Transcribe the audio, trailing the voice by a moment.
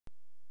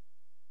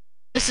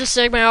This is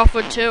Sigma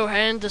Alpha 2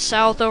 heading to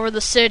south over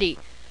the city.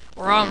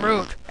 We're en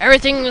route.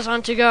 Everything is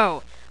on to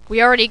go. We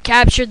already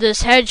captured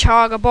this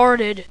hedgehog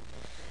aborted.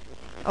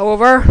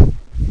 Over.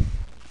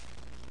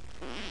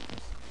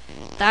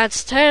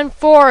 That's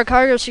 10-4,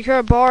 cargo secure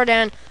aboard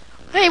and...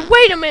 Hey,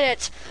 wait a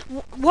minute!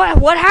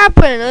 What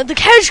happened? The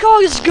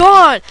hedgehog is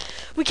gone!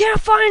 We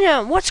can't find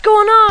him! What's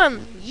going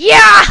on?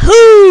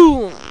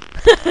 Yahoo!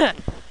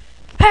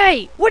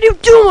 Hey, what are you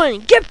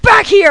doing? Get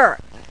back here!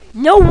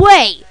 No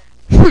way!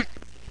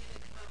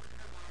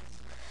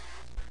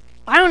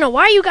 I don't know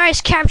why you guys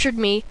captured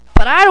me,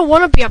 but I don't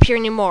want to be up here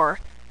anymore.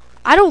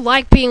 I don't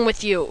like being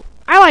with you.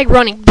 I like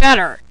running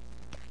better.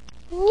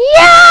 Yahoo!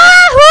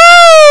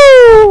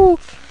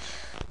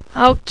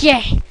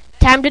 Okay,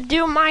 time to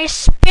do my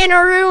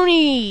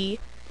spinneroony.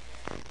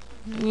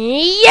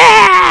 Yeah!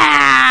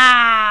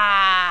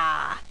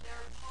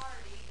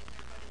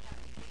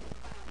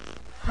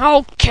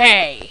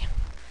 Okay.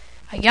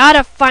 I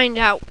gotta find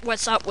out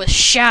what's up with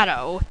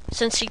Shadow,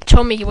 since he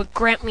told me he would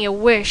grant me a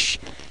wish.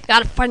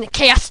 Gotta find the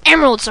Chaos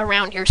Emeralds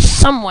around here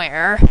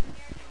somewhere.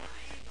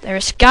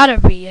 There's gotta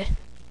be.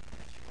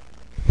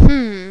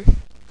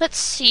 Let's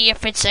see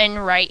if it's in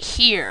right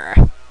here.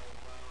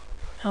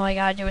 All I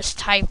gotta do is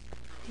type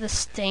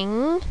this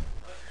thing.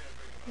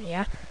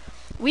 Yeah.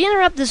 We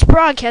interrupt this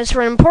broadcast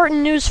for an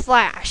important news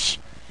flash.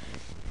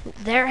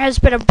 There has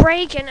been a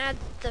break-in at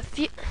the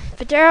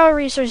Federal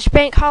Research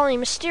Bank colony.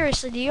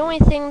 Mysteriously, the only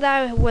thing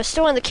that was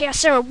still in the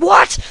Chaos Emerald.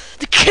 What?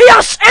 The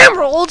Chaos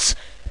Emeralds?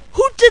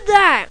 Who did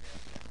that?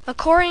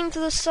 According to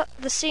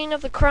the scene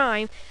of the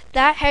crime,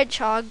 that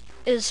hedgehog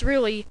is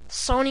really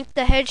Sonic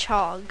the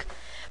Hedgehog.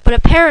 But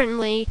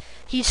apparently,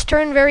 he's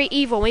turned very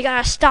evil. We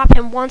gotta stop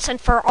him once and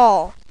for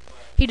all.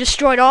 He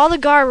destroyed all the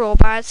guard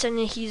robots and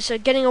he's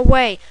getting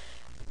away.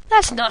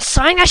 That's not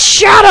Sonic, that's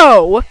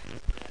Shadow!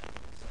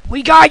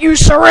 We got you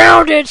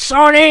surrounded,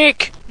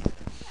 Sonic!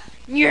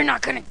 You're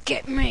not gonna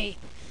get me.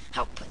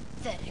 How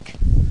pathetic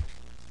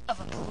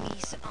of a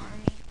police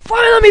army.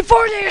 Finally, let me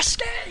force the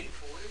escape!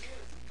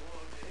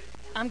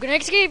 I'm gonna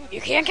escape. You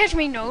can't catch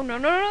me. No.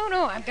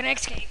 I'm gonna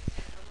escape.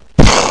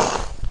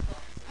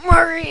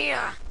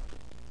 Maria!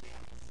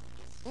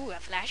 Ooh, a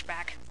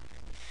flashback.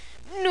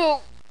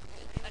 No!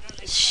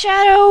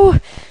 Shadow,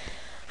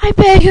 I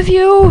beg of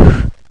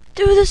you,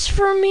 do this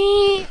for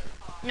me.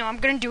 No, I'm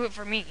gonna do it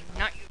for me,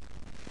 not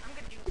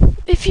you.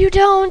 If you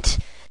don't,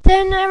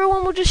 then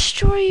everyone will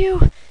destroy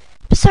you.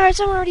 Besides,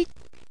 I'm already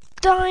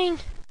dying.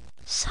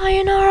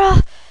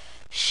 Sayonara,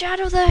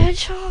 Shadow the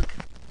Hedgehog.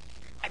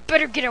 I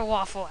better get a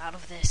waffle out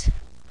of this.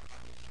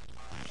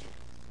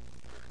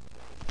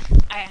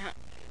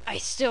 I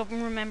still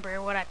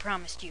remember what I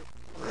promised you.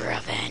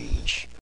 Revenge.